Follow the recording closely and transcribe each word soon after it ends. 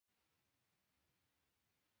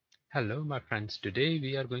Hello, my friends. Today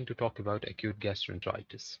we are going to talk about acute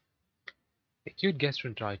gastroenteritis. Acute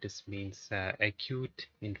gastroenteritis means acute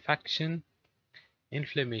infection,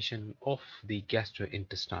 inflammation of the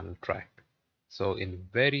gastrointestinal tract. So, in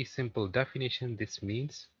very simple definition, this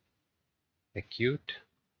means acute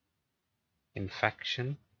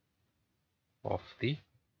infection of the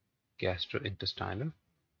gastrointestinal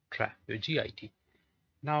tract, the GIT.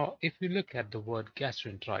 Now, if you look at the word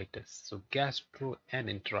gastroenteritis, so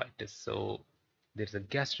gastroenteritis, so there's a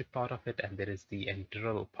gastric part of it and there is the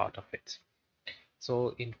enteral part of it.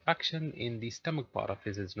 So infection in the stomach part of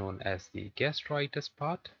it is known as the gastritis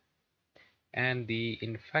part, and the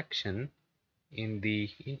infection in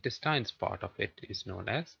the intestines part of it is known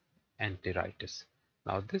as enteritis.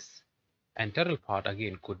 Now this enteral part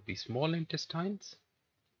again could be small intestines,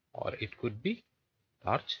 or it could be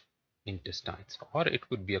large intestines, or it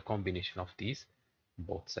could be a combination of these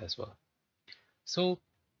both as well. So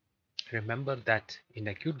remember that in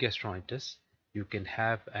acute gastritis you can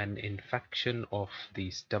have an infection of the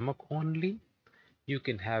stomach only, you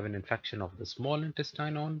can have an infection of the small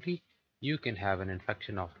intestine only, you can have an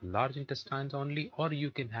infection of large intestines only, or you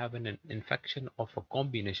can have an infection of a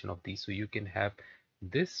combination of these. So you can have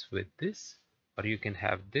this with this, or you can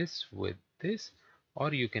have this with this,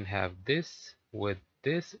 or you can have this with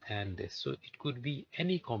this and this. So it could be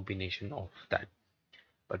any combination of that.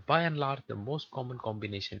 But by and large, the most common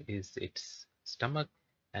combination is its stomach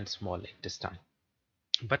and small intestine.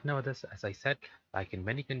 But nevertheless, as I said, like in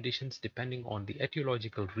many conditions, depending on the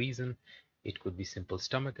etiological reason, it could be simple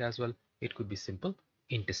stomach as well, it could be simple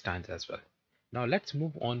intestines as well. Now let's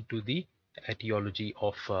move on to the etiology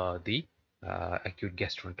of the acute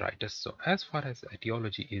gastroenteritis. So as far as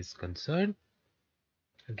etiology is concerned,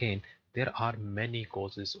 again, there are many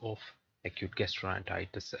causes of acute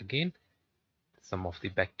gastroenteritis. Again, some of the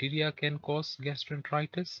bacteria can cause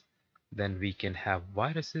gastroenteritis. Then we can have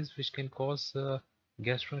viruses which can cause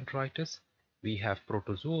gastroenteritis. We have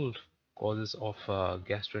protozoal causes of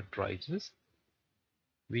gastroenteritis.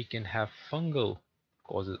 We can have fungal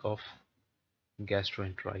causes of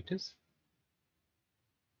gastroenteritis.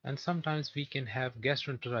 And sometimes we can have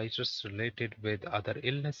gastroenteritis related with other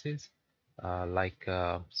illnesses like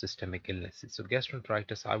systemic illnesses. So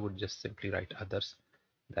gastroenteritis, I would just simply write others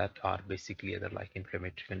that are basically other like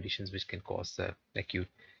inflammatory conditions which can cause acute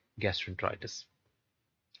gastroenteritis.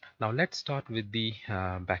 Now let's start with the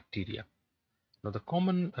bacteria. Now the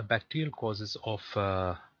common bacterial causes of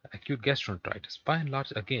acute gastroenteritis, by and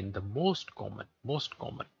large, again, the most common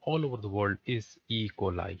all over the world is E.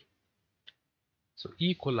 coli. So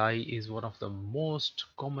E. coli is one of the most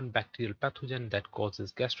common bacterial pathogen that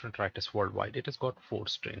causes gastroenteritis worldwide. It has got 4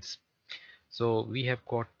 strains. So we have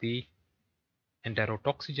got the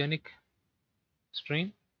enterotoxigenic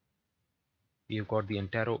strain, we have got the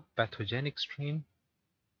enteropathogenic strain,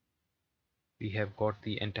 we have got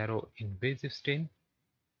the enteroinvasive strain,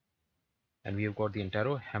 and we have got the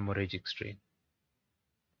enterohemorrhagic strain.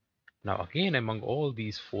 Now again, among all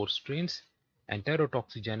these 4 strains,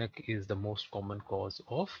 enterotoxigenic is the most common cause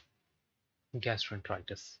of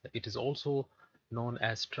gastroenteritis. It is also known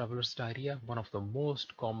as traveler's diarrhea. One of the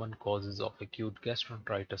most common causes of acute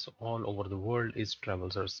gastroenteritis all over the world is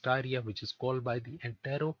traveler's diarrhea, which is called by the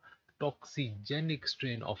enterotoxigenic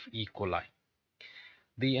strain of E. coli.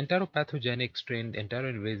 The enteropathogenic strain,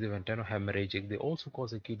 enteroinvasive, enterohemorrhagic, they also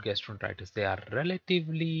cause acute gastroenteritis. They are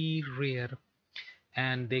relatively rare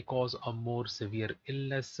and they cause a more severe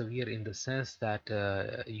illness, severe in the sense that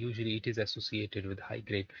usually it is associated with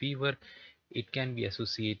high-grade fever. It can be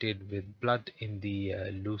associated with blood in the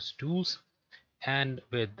loose stools, and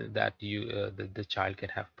with that the child can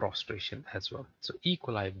have prostration as well. So E.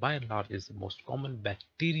 coli by and large is the most common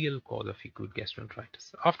bacterial cause of acute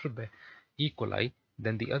gastroenteritis. After E. coli,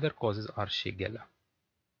 then the other causes are Shigella.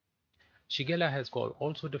 Shigella has got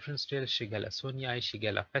also different strains, Shigella sonnei,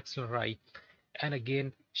 Shigella faxillari, and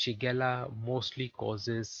again Shigella mostly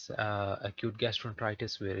causes acute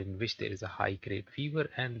gastroenteritis, in which there is a high grade fever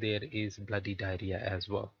and there is bloody diarrhea as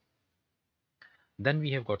well. Then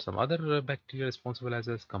we have got some other bacteria responsible as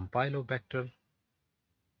Campylobacter,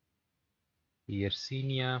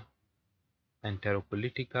 Yersinia,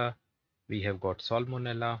 Enteropolitica, we have got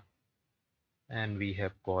Salmonella, and we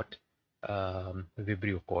have got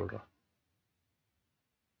Vibrio cholera.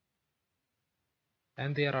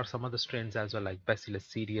 And there are some other strains as well, like Bacillus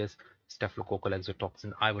cereus, Staphylococcal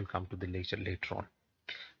exotoxin. I will come to the later on.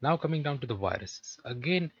 Now coming down to the viruses.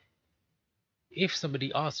 Again, if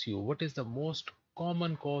somebody asks you what is the most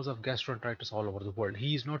common cause of gastroenteritis all over the world.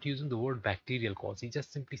 He is not using the word bacterial cause. He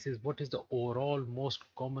just simply says what is the overall most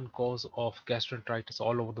common cause of gastroenteritis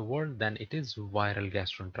all over the world. Then it is viral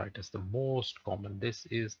gastroenteritis, the most common. This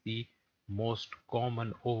is the most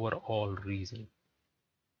common overall reason.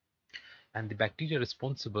 And the bacteria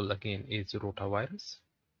responsible again is rotavirus.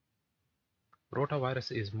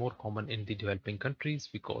 Rotavirus is more common in the developing countries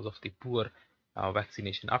because of the poor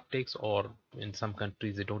vaccination uptakes, or in some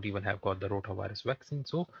countries they don't even have got the rotavirus vaccine.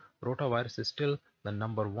 So rotavirus is still the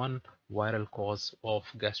number one viral cause of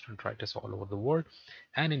gastroenteritis all over the world.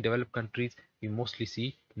 And in developed countries we mostly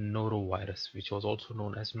see norovirus, which was also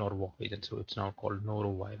known as Norwalk agent, so it's now called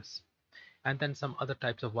norovirus. And then some other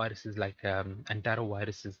types of viruses like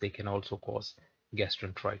enteroviruses, they can also cause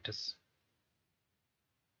gastroenteritis.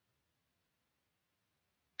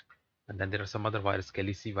 And then there are some other viruses,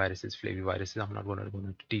 caliciviruses, flaviviruses. I'm not going to go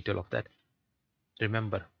into detail of that.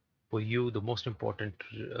 Remember, for you, the most important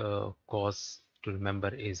cause to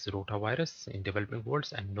remember is rotavirus in developing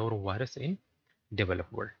worlds and norovirus in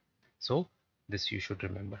developed world. So this you should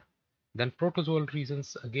remember. Then protozoal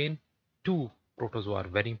reasons, again, two protozoa are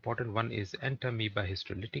very important. One is Entamoeba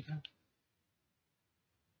histolytica,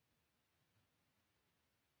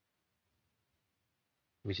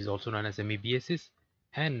 which is also known as amoebiasis,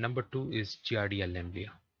 and number two is Giardia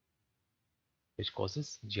lamblia, which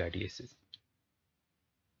causes giardiasis.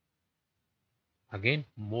 Again,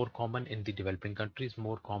 more common in the developing countries,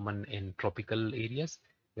 more common in tropical areas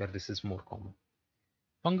where this is more common.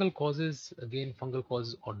 Fungal causes, again, fungal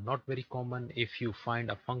causes are not very common. If you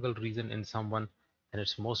find a fungal reason in someone, then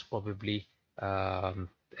it's most probably someone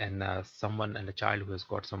and a child who has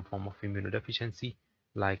got some form of immunodeficiency,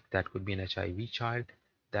 like that could be an HIV child,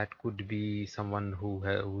 that could be someone who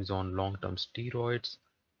is on long-term steroids,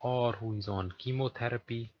 or who is on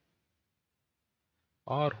chemotherapy,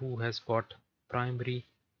 or who has got primary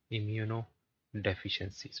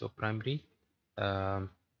immunodeficiency. So primary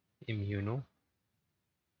um,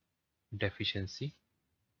 immunodeficiency,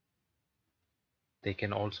 they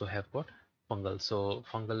can also have got fungal. So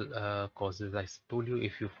fungal causes, I told you,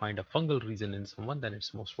 if you find a fungal reason in someone, then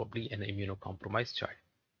it's most probably an immunocompromised child.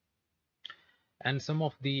 And some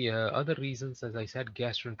of the other reasons, as I said,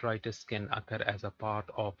 gastroenteritis can occur as a part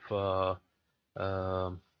of uh,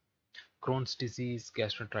 Crohn's disease.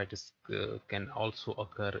 Gastroenteritis can also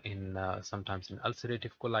occur in sometimes in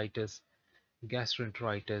ulcerative colitis.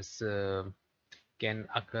 Gastroenteritis can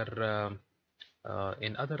occur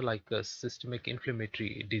in other like systemic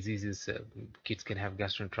inflammatory diseases. Kids can have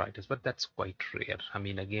gastroenteritis, but that's quite rare. I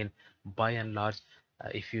mean, again, by and large,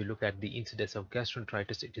 if you look at the incidence of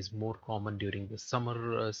gastroenteritis, it is more common during the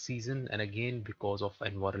summer season, and again because of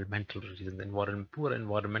environmental reasons, poor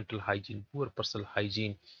environmental hygiene, poor personal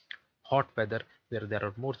hygiene, hot weather where there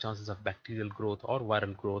are more chances of bacterial growth or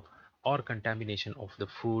viral growth or contamination of the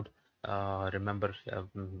food. Remember,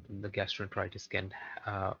 the gastroenteritis can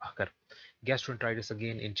occur. Gastroenteritis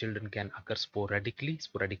again in children can occur sporadically.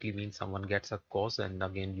 Sporadically means someone gets a cause and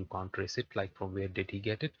again you can't trace it, like from where did he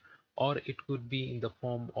get it. Or it could be in the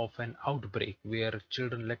form of an outbreak where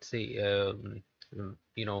children, let's say,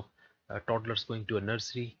 toddlers going to a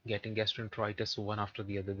nursery getting gastroenteritis, so one after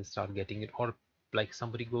the other they start getting it. Or like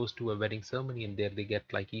somebody goes to a wedding ceremony and there they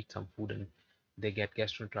get like eat some food and they get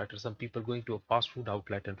gastroenteritis. Some people going to a fast food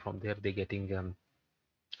outlet and from there they getting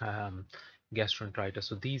um, gastroenteritis.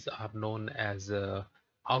 So these are known as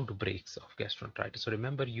outbreaks of gastroenteritis. So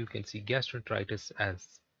remember, you can see gastroenteritis as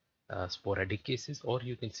sporadic cases, or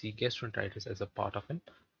you can see gastroenteritis as a part of an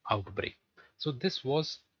outbreak. So this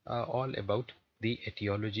was all about the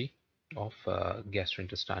etiology of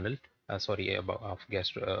gastrointestinal, sorry, about of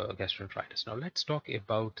gastroenteritis. Now let's talk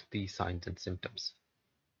about the signs and symptoms.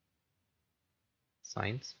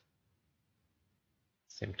 Signs,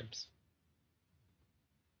 symptoms.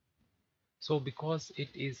 So because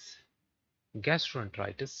it is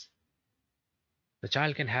gastroenteritis, the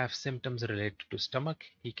child can have symptoms related to stomach,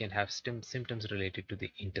 he can have symptoms related to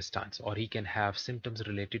the intestines, or he can have symptoms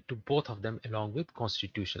related to both of them along with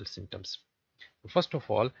constitutional symptoms. First of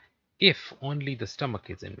all, if only the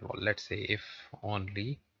stomach is involved, let's say if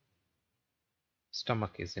only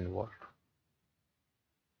stomach is involved,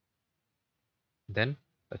 then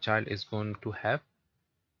the child is going to have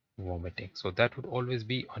vomiting. So that would always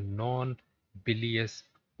be a non-bilious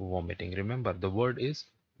vomiting. Remember, the word is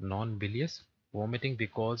non-bilious vomiting,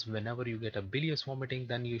 because whenever you get a bilious vomiting,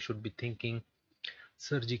 then you should be thinking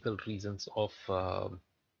surgical reasons of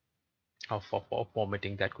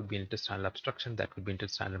vomiting. That could be intestinal obstruction, that could be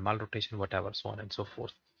intestinal malrotation, whatever, so on and so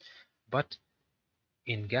forth. But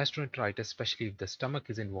in gastroenteritis, especially if the stomach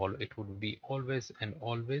is involved, it would be always and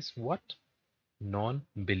always what?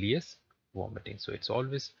 non-bilious vomiting. So it's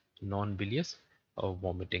always non-bilious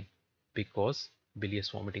vomiting, because bilious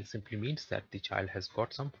vomiting simply means that the child has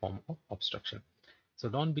got some form of obstruction. So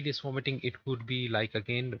non-bilious vomiting, it could be like,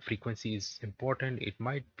 again, the frequency is important. It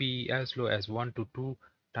might be as low as 1 to 2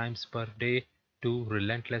 times per day to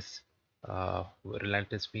relentless.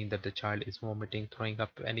 Relentless mean that the child is vomiting, throwing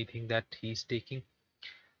up anything that he's taking.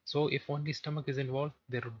 So if only stomach is involved,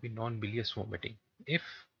 there would be non-bilious vomiting. If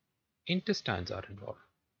intestines are involved,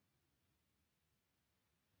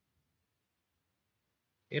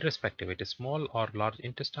 irrespective it is small or large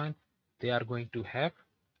intestine, they are going to have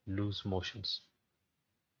loose motions,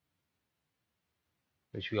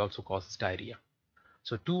 which we also causes diarrhea.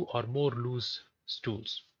 So two or more loose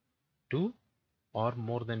stools, two or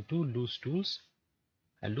more than two loose stools,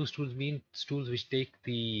 and loose stools mean stools which take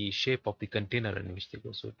the shape of the container in which they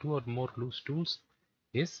go. So two or more loose stools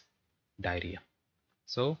is diarrhea.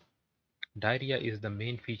 So diarrhea is the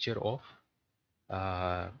main feature of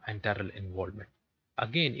enteral involvement.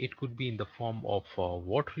 Again, it could be in the form of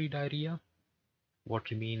watery diarrhea.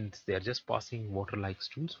 Watery means they are just passing water like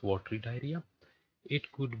stools, watery diarrhea.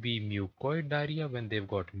 It could be mucoid diarrhea when they've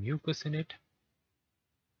got mucus in it,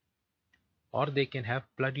 or they can have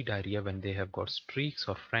bloody diarrhea when they have got streaks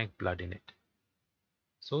or frank blood in it.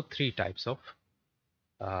 So three types of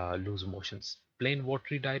loose motions: plain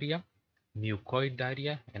watery diarrhea, mucoid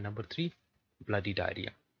diarrhea, and number three, bloody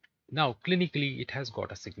diarrhea. Now, clinically, it has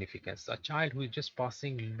got a significance. A child who is just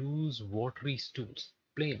passing loose watery stools,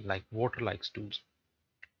 plain like water-like stools,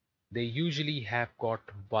 they usually have got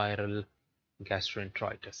viral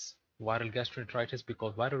gastroenteritis. Viral gastroenteritis,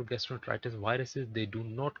 because viral gastroenteritis viruses, they do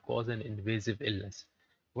not cause an invasive illness.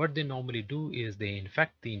 What they normally do is they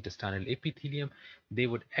infect the intestinal epithelium. They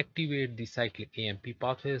would activate the cyclic AMP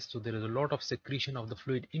pathways, so there is a lot of secretion of the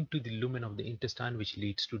fluid into the lumen of the intestine, which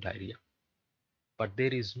leads to diarrhea. But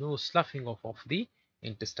there is no sloughing of the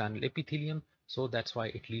intestinal epithelium, so that's why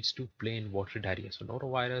it leads to plain watery diarrhea. So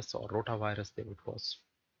norovirus or rotavirus, they would cause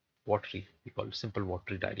watery, we call it simple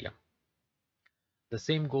watery diarrhea. The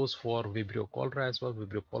same goes for Vibrio cholera as well.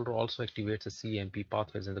 Vibrio cholera also activates the CAMP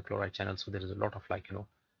pathways in the chloride channel, so there is a lot of, like,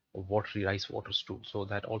 watery rice water stool. So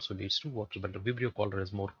that also leads to water. But the Vibrio cholera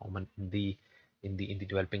is more common in the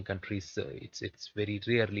developing countries. It's very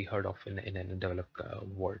rarely heard of in a developed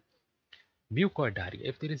world. Mucoid diarrhea,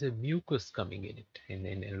 if there is a mucus coming in it,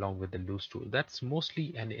 along with the loose stool, that's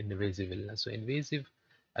mostly an invasive illness. So invasive,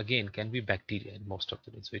 again, can be bacteria in most of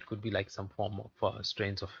the things. So it could be like some form of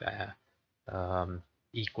strains of um,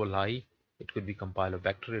 E. coli. It could be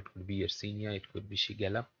Campylobacter. It could be Yersinia. It could be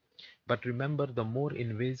Shigella. But remember, the more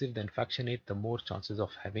invasive the infection is, the more chances of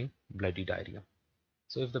having bloody diarrhea.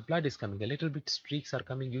 So if the blood is coming, a little bit streaks are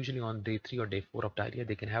coming usually on day 3 or day 4 of diarrhea,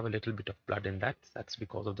 they can have a little bit of blood in that. That's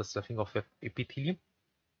because of the stuffing of epithelium.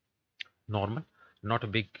 Normal, not a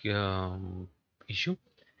big issue.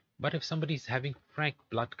 But if somebody is having frank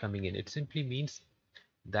blood coming in, it simply means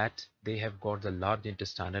that they have got the large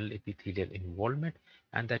intestinal epithelial involvement,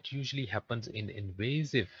 and that usually happens in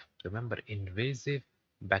invasive, remember, invasive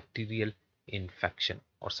bacterial infection,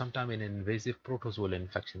 or sometime in invasive protozoal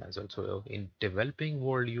infection as well. So in developing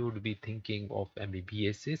world, you would be thinking of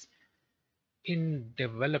MBBSs. In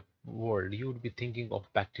developed world, you would be thinking of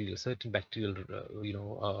bacterial, certain bacterial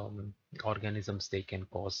organisms. They can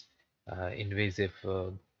cause invasive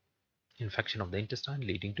infection of the intestine,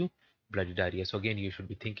 leading to bloody diarrhea. So again, you should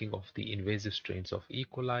be thinking of the invasive strains of E.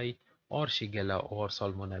 coli or Shigella or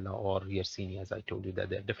Salmonella or Yersinia. As I told you, that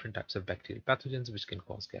there are different types of bacterial pathogens which can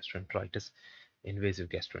cause gastroenteritis, invasive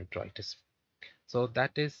gastroenteritis. So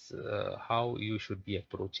that is how you should be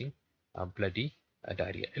approaching bloody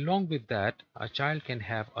diarrhea. Along with that, a child can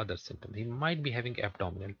have other symptoms. He might be having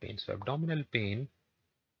abdominal pain. So abdominal pain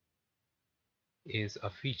is a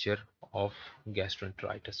feature of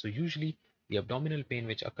gastroenteritis. So usually the abdominal pain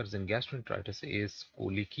which occurs in gastroenteritis is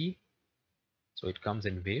colicky. So it comes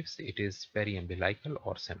in waves. It is periumbilical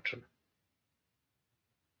or central.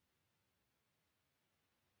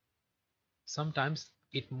 Sometimes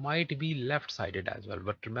it might be left-sided as well.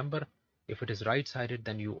 But remember, if it is right-sided,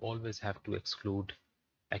 then you always have to exclude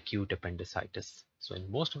acute appendicitis. So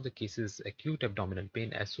in most of the cases, acute abdominal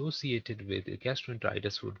pain associated with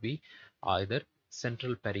gastroenteritis would be either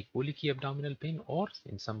central pericolic abdominal pain, or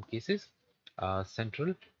in some cases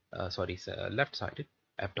left-sided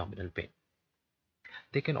abdominal pain.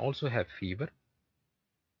 They can also have fever.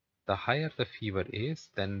 The higher the fever is,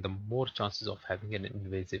 then the more chances of having an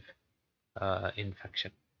invasive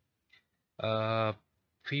infection. Uh,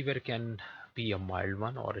 Fever can be a mild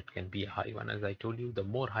one or it can be a high one. As I told you, the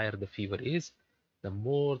more higher the fever is, the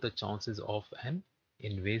more the chances of an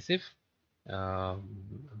invasive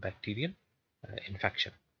bacterial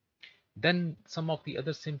infection. Then some of the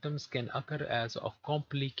other symptoms can occur as a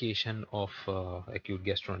complication of acute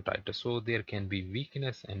gastroenteritis. So there can be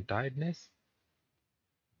weakness and tiredness,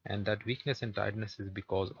 and that weakness and tiredness is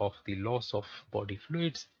because of the loss of body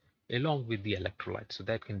fluids along with the electrolytes. So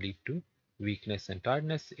that can lead to weakness and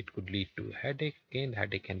tiredness. It could lead to headache. Again,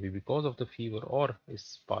 headache can be because of the fever or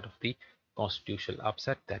is part of the constitutional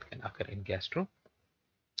upset that can occur in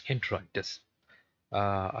gastroenteritis.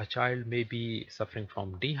 A child may be suffering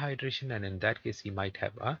from dehydration, and in that case he might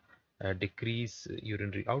have a decreased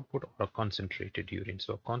urinary output or a concentrated urine.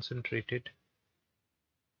 So concentrated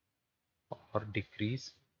or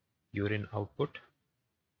decreased urine output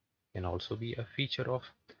can also be a feature of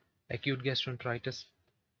acute gastroenteritis.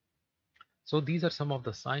 So these are some of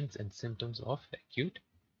the signs and symptoms of acute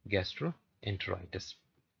gastroenteritis.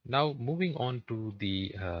 Now moving on to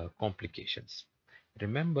the complications.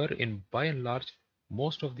 Remember, in by and large,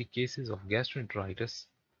 most of the cases of gastroenteritis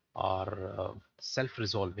are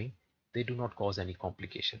self-resolving. They do not cause any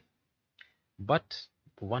complication. But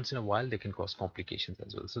once in a while, they can cause complications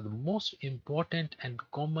as well. So the most important and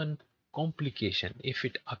common complication, if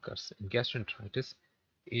it occurs in gastroenteritis,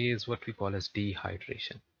 is what we call as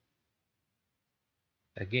dehydration.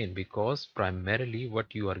 Again, because primarily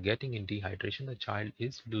what you are getting in dehydration, the child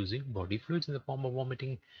is losing body fluids in the form of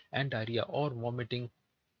vomiting and diarrhea, or vomiting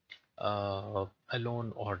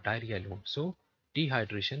alone or diarrhea alone. So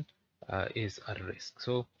dehydration is a risk.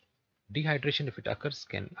 So dehydration, if it occurs,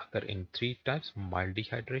 can occur in three types: mild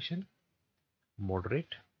dehydration,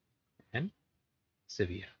 moderate, and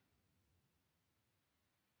severe.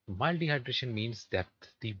 Mild dehydration means that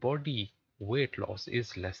the body weight loss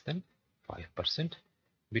is less than 5%.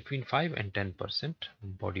 Between 5 and 10%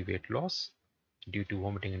 body weight loss due to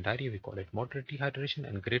vomiting and diarrhea, we call it moderate dehydration,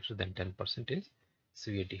 and greater than 10% is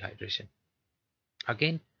severe dehydration.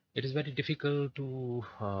 Again, it is very difficult to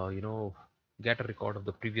get a record of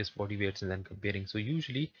the previous body weights and then comparing. So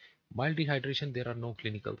usually mild dehydration, there are no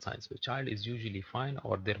clinical signs. The child is usually fine,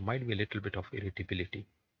 or there might be a little bit of irritability.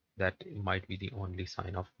 That might be the only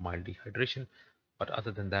sign of mild dehydration, but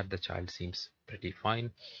other than that the child seems pretty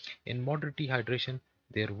fine. In moderate dehydration,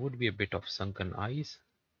 there would be a bit of sunken eyes.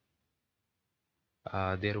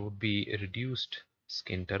 There would be reduced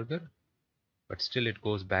skin turgor, but still it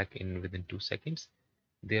goes back in within 2 seconds.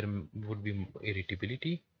 There would be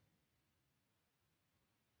irritability.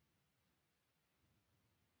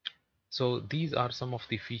 So these are some of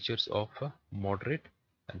the features of moderate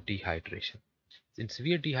dehydration. In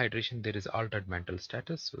severe dehydration, there is altered mental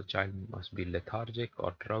status. So the child must be lethargic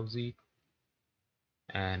or drowsy,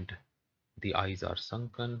 and the eyes are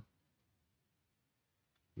sunken.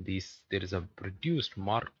 There is a reduced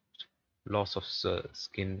marked loss of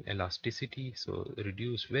skin elasticity, so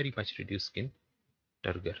very much reduced skin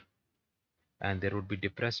turgor. And there would be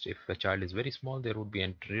depressed. If a child is very small, there would be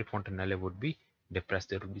anterior fontanelle would be depressed.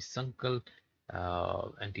 There would be sunken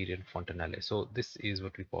anterior fontanelle. So this is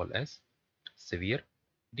what we call as severe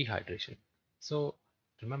dehydration. So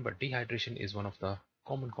remember, dehydration is one of the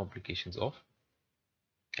common complications of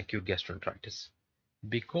acute gastroenteritis.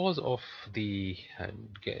 Because of the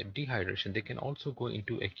dehydration, they can also go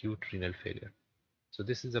into acute renal failure. So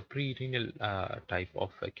this is a pre-renal type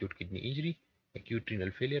of acute kidney injury, acute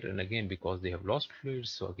renal failure, and again because they have lost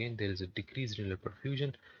fluids, so again there is a decreased renal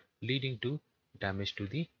perfusion leading to damage to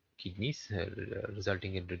the kidneys,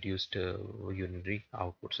 resulting in reduced urinary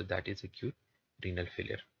output. So that is acute renal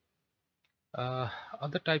failure.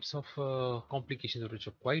 Other types of complications which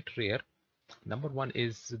are quite rare. Number one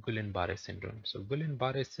is Guillain-Barré syndrome. So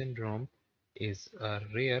Guillain-Barré syndrome is a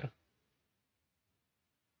rare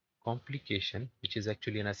complication which is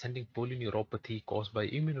actually an ascending polyneuropathy caused by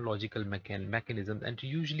immunological mechanisms, and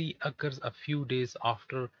usually occurs a few days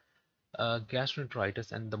after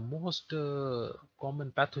gastroenteritis, and the most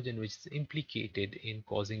common pathogen which is implicated in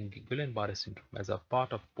causing Guillain-Barré syndrome as a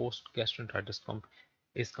part of post-gastroenteritis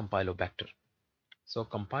is Campylobacter. So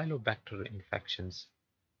Campylobacter infections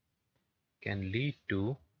can lead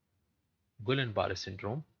to Guillain-Barré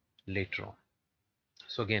syndrome later on.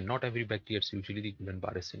 So again, not every bacteria, it's usually the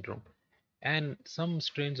Guillain-Barré syndrome. And some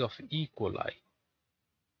strains of E. coli,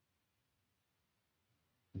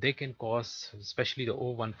 they can cause, especially the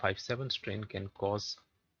O157 strain, can cause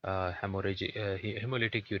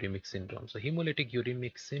hemolytic uremic syndrome. So hemolytic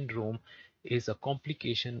uremic syndrome is a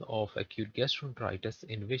complication of acute gastroenteritis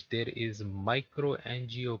in which there is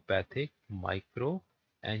microangiopathic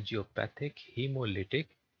hemolytic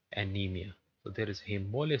anemia. So there is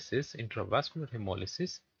hemolysis, intravascular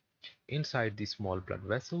hemolysis inside the small blood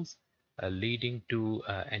vessels, leading to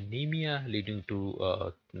anemia, leading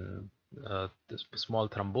to small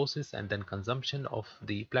thrombosis, and then consumption of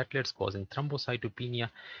the platelets causing thrombocytopenia,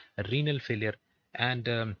 renal failure,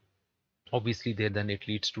 and obviously there then it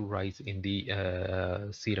leads to rise in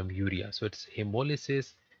the serum urea. So it's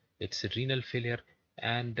hemolysis, it's renal failure,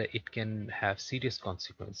 and it can have serious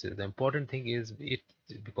consequences. The important thing is it,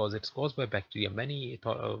 because it's caused by bacteria, many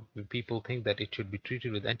people think that it should be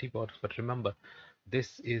treated with antibiotics, but remember,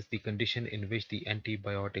 this is the condition in which the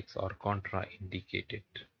antibiotics are contraindicated.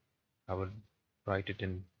 I will write it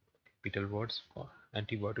in capital words.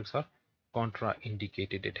 Antibiotics are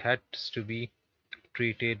contraindicated. It has to be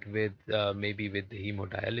treated with maybe with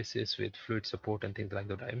hemodialysis, with fluid support and things like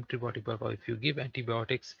that. If you give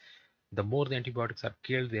antibiotics, the more the antibiotics are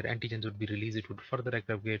killed, their antigens would be released. It would further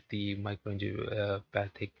aggravate the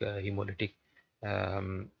microangiopathic hemolytic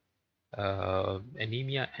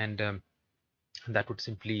anemia, and that would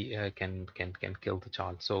simply can kill the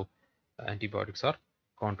child. So antibiotics are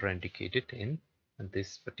contraindicated in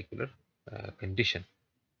this particular condition.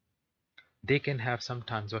 They can have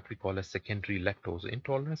sometimes what we call a secondary lactose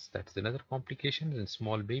intolerance. That's another complication in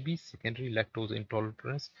small babies, secondary lactose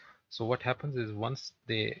intolerance. So what happens is once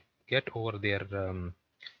they get over their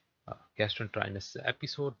gastroenteritis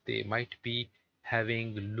episode, they might be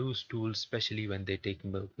having loose stools, especially when they take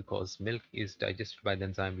milk, because milk is digested by the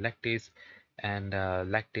enzyme lactase, and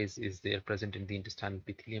lactase is there present in the intestinal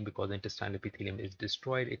epithelium. Because the intestinal epithelium is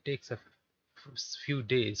destroyed, it takes a few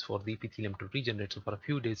days for the epithelium to regenerate. So for a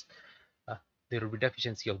few days uh, there will be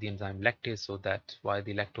deficiency of the enzyme lactase, so that's why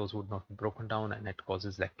the lactose would not be broken down, and it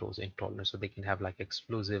causes lactose intolerance. So they can have like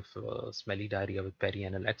explosive smelly diarrhea with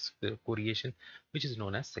perianal excoriation, which is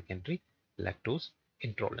known as secondary lactose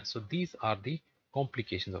intolerance. So these are the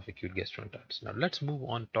complications of acute gastroenteritis. Now let's move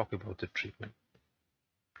on, talk about the treatment.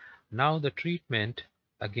 Now the treatment,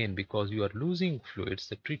 again, because you are losing fluids,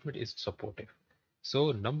 the treatment is supportive.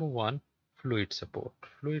 So number one, fluid support.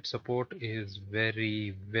 Fluid support is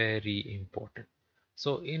very, very important.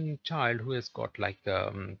 So in child who has got like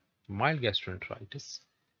mild gastroenteritis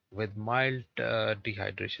with mild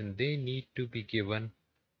dehydration, they need to be given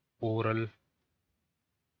oral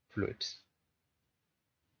fluids,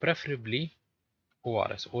 preferably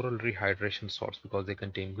ORS, oral rehydration salts, because they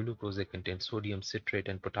contain glucose, they contain sodium citrate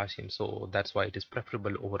and potassium. So that's why it is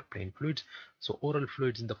preferable over plain fluids. So oral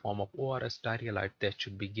fluids in the form of ORS, diarrhea, that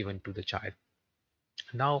should be given to the child.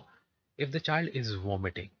 Now, if the child is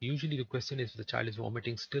vomiting, usually the question is, if the child is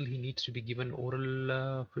vomiting, still he needs to be given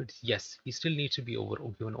oral fluids? Yes, he still needs to be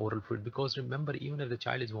given oral fluid, because remember, even if the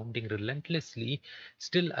child is vomiting relentlessly,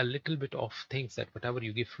 still a little bit of things, that whatever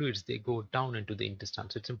you give fluids, they go down into the intestine.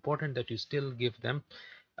 So it's important that you still give them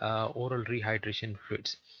oral rehydration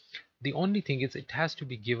fluids. The only thing is it has to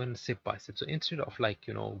be given sip by sip. So instead of like,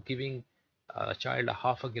 giving a child a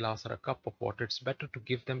half a glass or a cup of water, it's better to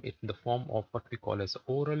give them it in the form of what we call as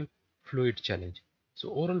oral fluid challenge. So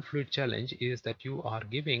oral fluid challenge is that you are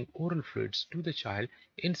giving oral fluids to the child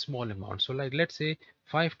in small amounts. So like, let's say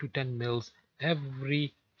 5 to 10 mils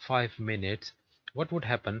every 5 minutes. What would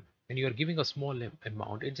happen when you are giving a small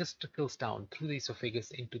amount? It just trickles down through the esophagus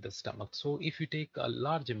into the stomach. So if you take a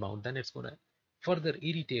large amount, then it's going to further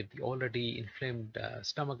irritate the already inflamed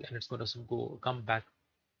stomach, and it's going to come back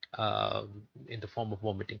uh, in the form of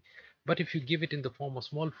vomiting. But if you give it in the form of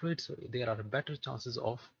small fluids, there are better chances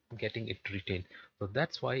of getting it retained. So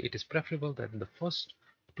that's why it is preferable that in the first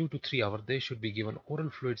 2 to 3 hours they should be given oral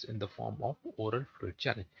fluids in the form of oral fluid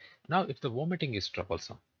challenge. Now if the vomiting is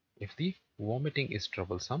troublesome,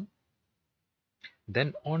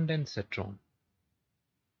 then ondansetron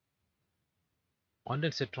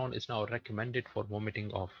is now recommended for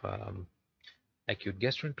vomiting of acute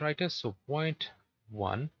gastroenteritis. So zero point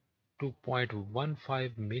 0.1 to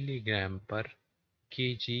 0.15 milligram per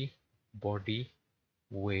kg body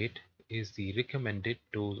weight is the recommended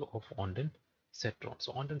dose of ondansetron.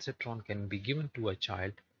 So ondansetron can be given to a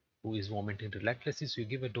child who is vomiting relentlessly. So you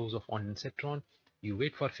give a dose of ondansetron, you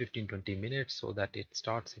wait for 15-20 minutes so that it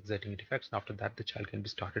starts exerting its effects. After that, the child can be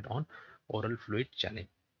started on oral fluid challenge.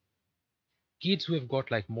 Kids who have got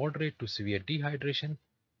like moderate to severe dehydration,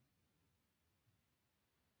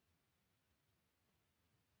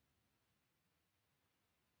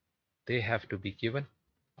 they have to be given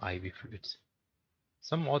IV fluids.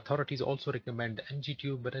 Some authorities also recommend NG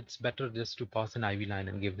tube, but it's better just to pass an IV line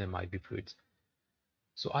and give them IV fluids.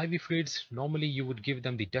 So IV fluids, normally you would give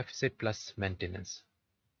them the deficit plus maintenance.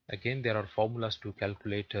 Again, there are formulas to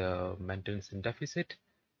calculate maintenance and deficit.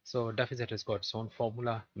 So deficit has got its own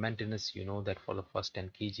formula. Maintenance, you know that for the first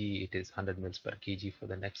 10 kg, it is 100 mils per kg. For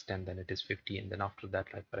the next 10, then it is 50. And then after that,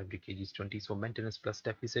 like for every kg is 20. So maintenance plus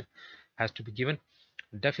deficit has to be given.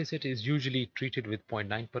 Deficit is usually treated with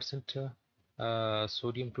 0.9%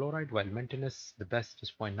 sodium chloride, while maintenance, the best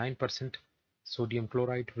is 0.9% sodium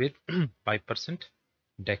chloride with 5%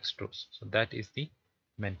 dextrose. So that is the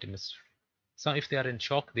maintenance. So if they are in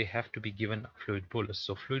shock, they have to be given a fluid bolus.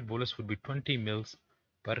 So fluid bolus would be 20 mils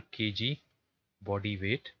per kg body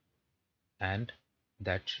weight, and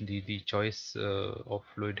that the choice of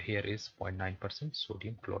fluid here is 0.9%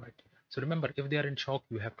 sodium chloride. So remember, if they are in shock,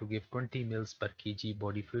 you have to give 20 mils per kg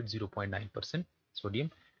body fluid, 0.9%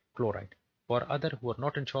 sodium chloride. For other who are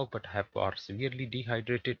not in shock but are severely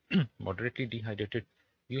dehydrated, moderately dehydrated,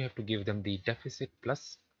 you have to give them the deficit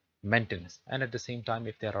plus maintenance. And at the same time,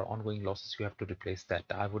 if there are ongoing losses, you have to replace that.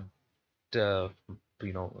 I would uh,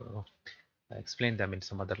 you know explain them in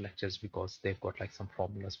some other lectures because they've got like some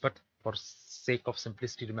formulas. But for sake of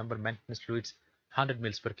simplicity, remember maintenance fluids 100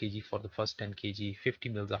 mils per kg for the first 10 kg, 50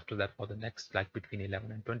 mils after that for the next, like between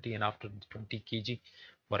 11 and 20, and after 20 kg,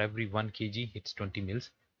 for every 1 kg it's 20 mils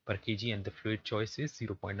per kg, and the fluid choice is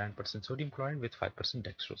 0.9% sodium chloride with 5%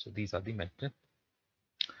 dextrose. So these are the maintenance.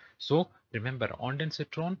 So remember,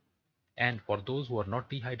 ondansetron, and for those who are not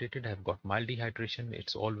dehydrated, have got mild dehydration,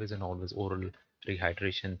 it's always and always oral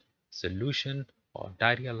rehydration solution or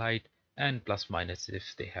diarrhea light, and plus minus if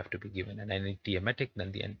they have to be given an antiemetic.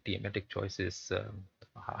 Then the antiemetic choice is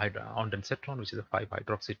ondansetron, which is a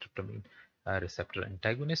 5-hydroxytryptamine receptor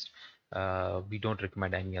antagonist. We don't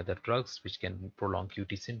recommend any other drugs which can prolong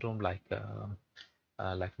QT syndrome, like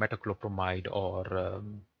metoclopramide or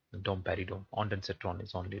domperidone. Ondansetron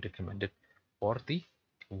is only recommended for the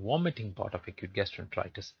vomiting part of acute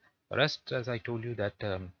gastroenteritis. The rest, as I told you, that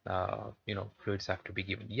fluids have to be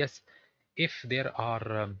given. Yes, if there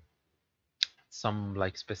are some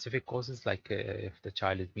like specific causes, like if the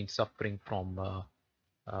child has been suffering from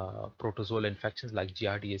protozoal infections like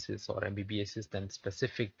giardiasis or MBBSs, then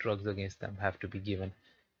specific drugs against them have to be given,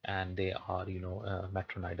 and they are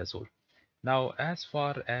metronidazole. Now, as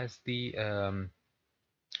far as the um,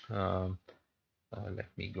 let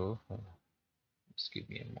me go. Just give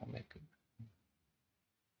me a moment.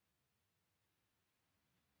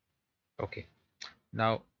 Okay.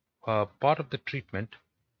 Now, part of the treatment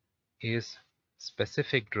is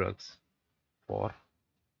specific drugs for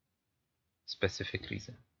specific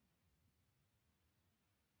reason.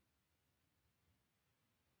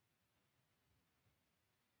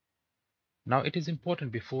 Now, it is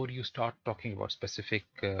important before you start talking about specific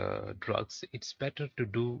drugs, it's better to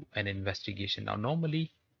do an investigation. Now,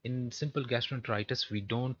 normally in simple gastroenteritis, we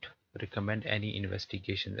don't recommend any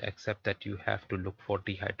investigation except that you have to look for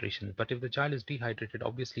dehydration. But if the child is dehydrated,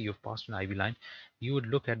 obviously you've passed an IV line, you would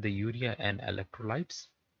look at the urea and electrolytes,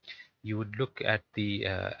 you would look at the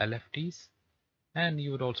LFTs, and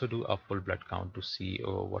you would also do a full blood count to see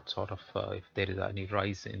what sort of if there is any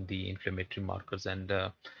rise in the inflammatory markers, and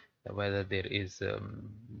whether there is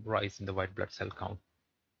rise in the white blood cell count.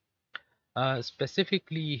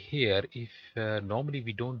 Specifically here, if normally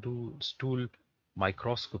we don't do stool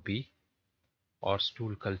microscopy or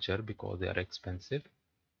stool culture because they are expensive.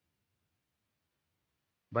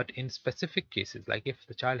 But in specific cases, like if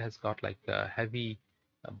the child has got like heavy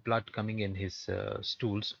blood coming in his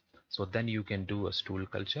stools, so then you can do a stool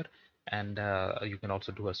culture, and you can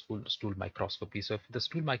also do a stool microscopy. So if the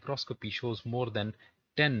stool microscopy shows more than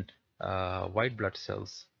 10 white blood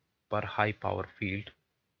cells per high power field,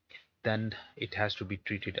 then it has to be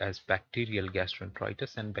treated as bacterial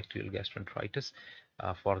gastroenteritis, and bacterial gastroenteritis,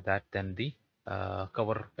 for that then the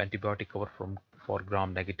antibiotic cover for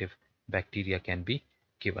gram negative bacteria can be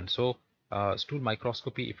given. So stool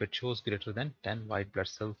microscopy, if it shows greater than 10 white blood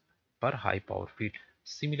cells per high power field.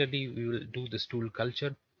 Similarly, we will do the stool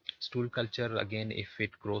culture. Stool culture, again, if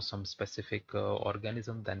it grows some specific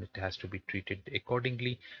organism, then it has to be treated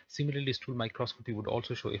accordingly. Similarly, stool microscopy would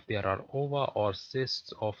also show if there are ova or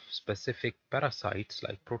cysts of specific parasites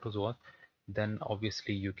like protozoa, then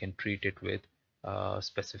obviously you can treat it with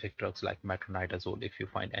specific drugs like metronidazole if you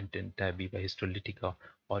find Entabiba histolytica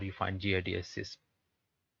or you find giardiasis.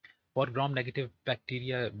 For gram-negative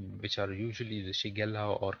bacteria, which are usually the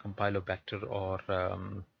Shigella or Campylobacter or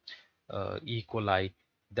E. coli,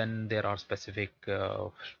 then there are specific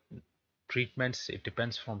treatments. It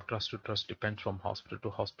depends from trust to trust, depends from hospital to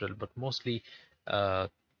hospital, but mostly uh,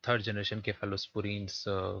 third generation cephalosporins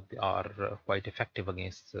are quite effective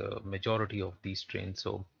against the majority of these strains.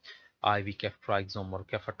 So IV ceftriaxone or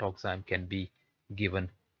cefatoxime can be given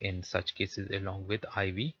in such cases along with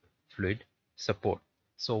IV fluid support.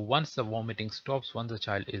 So once the vomiting stops, once the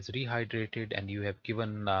child is rehydrated and you have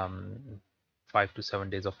given 5 to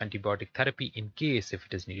 7 days of antibiotic therapy in case if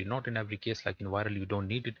it is needed, not in every case, like in viral you don't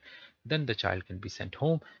need it, then the child can be sent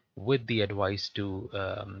home with the advice to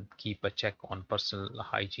keep a check on personal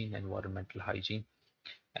hygiene, environmental hygiene,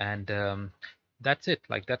 and that's it.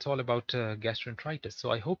 Like that's all about gastroenteritis.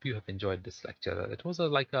 So I hope you have enjoyed this lecture. It was a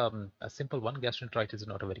simple one. Gastroenteritis is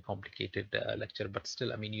not a very complicated lecture, but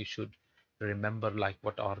still, I mean, you should remember like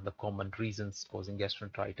what are the common reasons causing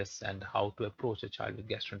gastroenteritis and how to approach a child with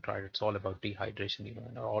gastroenteritis. It's all about dehydration,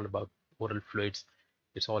 and all about oral fluids.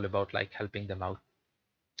 It's all about like helping them out.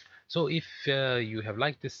 So if you have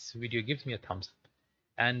liked this video, give me a thumbs up.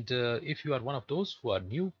 And if you are one of those who are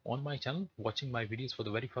new on my channel, watching my videos for the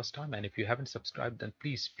very first time, and if you haven't subscribed, then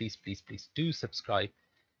please, please, please, please do subscribe.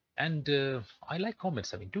 And I like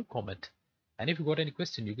comments. I mean, do comment. And if you got any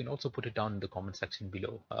question, you can also put it down in the comment section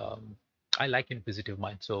below. I like inquisitive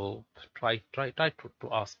mind, so try to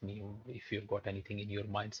ask me if you've got anything in your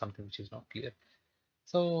mind, something which is not clear.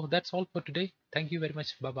 So that's all for today. Thank you very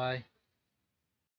much. Bye bye.